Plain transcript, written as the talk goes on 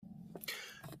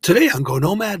Today on Go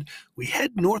Nomad, we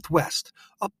head northwest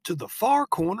up to the far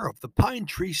corner of the Pine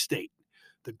Tree State,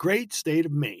 the great state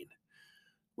of Maine.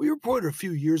 We reported a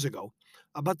few years ago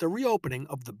about the reopening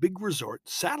of the big resort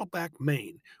Saddleback,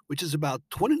 Maine, which is about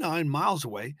 29 miles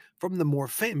away from the more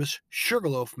famous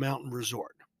Sugarloaf Mountain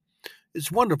Resort.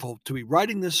 It's wonderful to be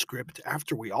writing this script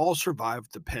after we all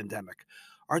survived the pandemic.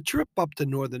 Our trip up to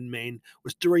northern Maine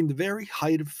was during the very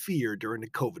height of fear during the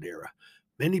COVID era.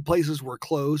 Many places were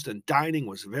closed and dining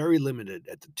was very limited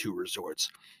at the two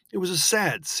resorts. It was a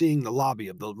sad seeing the lobby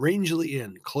of the Rangeley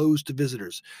Inn closed to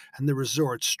visitors and the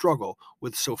resort struggle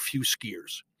with so few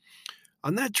skiers.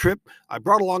 On that trip, I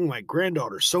brought along my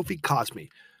granddaughter, Sophie Cosme,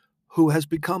 who has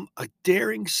become a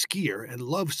daring skier and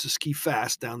loves to ski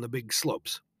fast down the big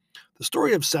slopes. The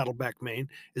story of Saddleback, Maine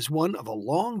is one of a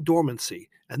long dormancy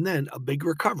and then a big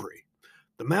recovery.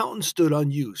 The mountain stood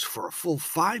unused for a full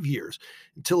 5 years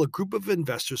until a group of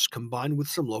investors combined with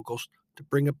some locals to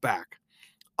bring it back.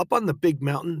 Up on the big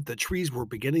mountain, the trees were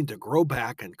beginning to grow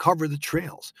back and cover the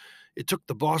trails. It took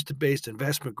the Boston based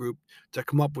investment group to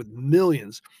come up with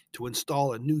millions to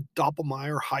install a new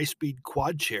Doppelmayr high speed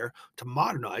quad chair to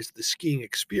modernize the skiing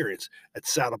experience at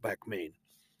Saddleback, Maine.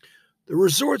 The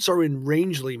resorts are in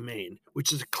Rangeley, Maine,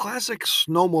 which is a classic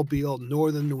snowmobile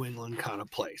northern New England kind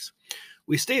of place.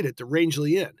 We stayed at the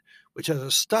Rangeley Inn, which has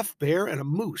a stuffed bear and a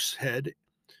moose head.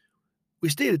 We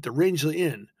stayed at the Rangeley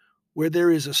Inn, where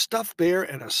there is a stuffed bear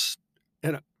and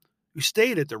a. We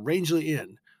stayed at the Rangeley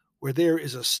Inn, where there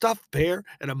is a stuffed bear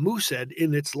and a moose head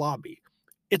in its lobby.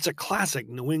 It's a classic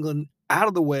New England out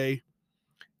of the way.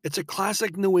 It's a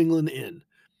classic New England inn.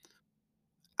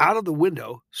 Out of the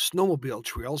window, snowmobile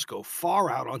trails go far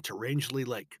out onto Rangeley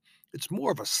Lake. It's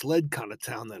more of a sled kind of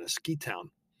town than a ski town.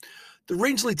 The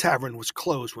Rangeley Tavern was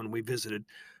closed when we visited,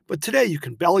 but today you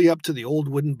can belly up to the old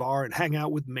wooden bar and hang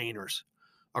out with Mainers.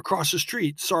 Across the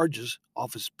street, Sarge's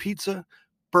offers pizza,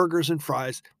 burgers, and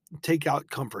fries, and take-out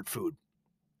comfort food.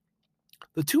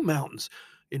 The two mountains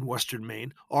in western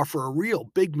Maine offer a real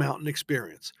big mountain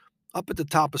experience. Up at the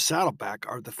top of Saddleback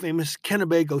are the famous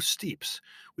Kennebago Steeps,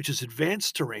 which is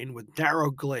advanced terrain with narrow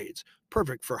glades,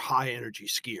 perfect for high-energy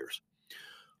skiers.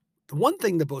 The one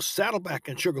thing that both Saddleback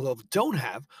and Sugarloaf don't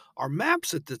have are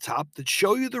maps at the top that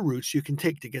show you the routes you can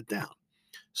take to get down.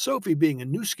 Sophie, being a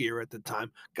new skier at the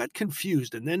time, got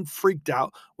confused and then freaked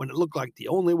out when it looked like the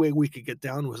only way we could get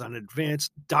down was on an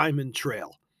advanced diamond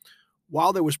trail.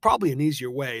 While there was probably an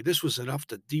easier way, this was enough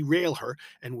to derail her,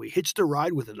 and we hitched a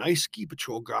ride with a nice ski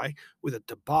patrol guy with a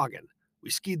toboggan. We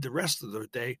skied the rest of the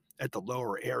day at the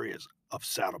lower areas of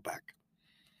Saddleback.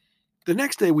 The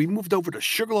next day, we moved over to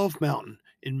Sugarloaf Mountain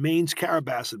in Maine's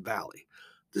Carabasset Valley.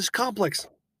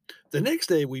 The next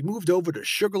day, we moved over to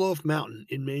Sugarloaf Mountain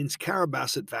in Maine's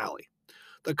Carabasset Valley.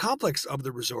 The complex of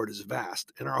the resort is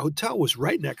vast, and our hotel was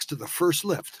right next to the first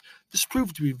lift. This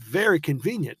proved to be very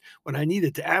convenient when I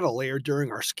needed to add a layer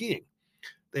during our skiing.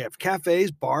 They have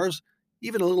cafes, bars,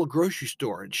 even a little grocery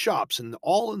store and shops, and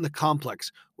all in the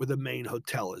complex where the main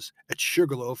hotel is at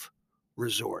Sugarloaf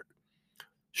Resort.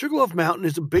 Sugarloaf Mountain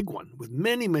is a big one with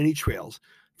many, many trails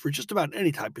for just about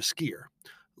any type of skier.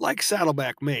 Like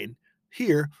Saddleback, Maine,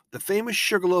 here the famous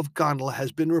Sugarloaf gondola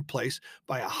has been replaced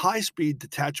by a high-speed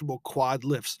detachable quad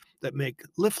lifts that make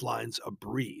lift lines a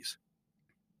breeze.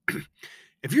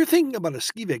 If you're thinking about a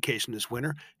ski vacation this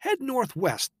winter, head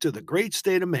northwest to the great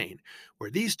state of Maine,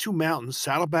 where these two mountains,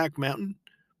 Saddleback Mountain.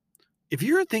 If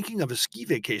you're thinking of a ski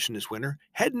vacation this winter,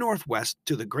 head northwest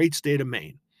to the great state of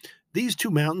Maine. These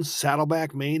two mountains,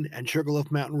 Saddleback, Maine, and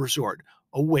Sugarloaf Mountain Resort,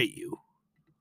 await you.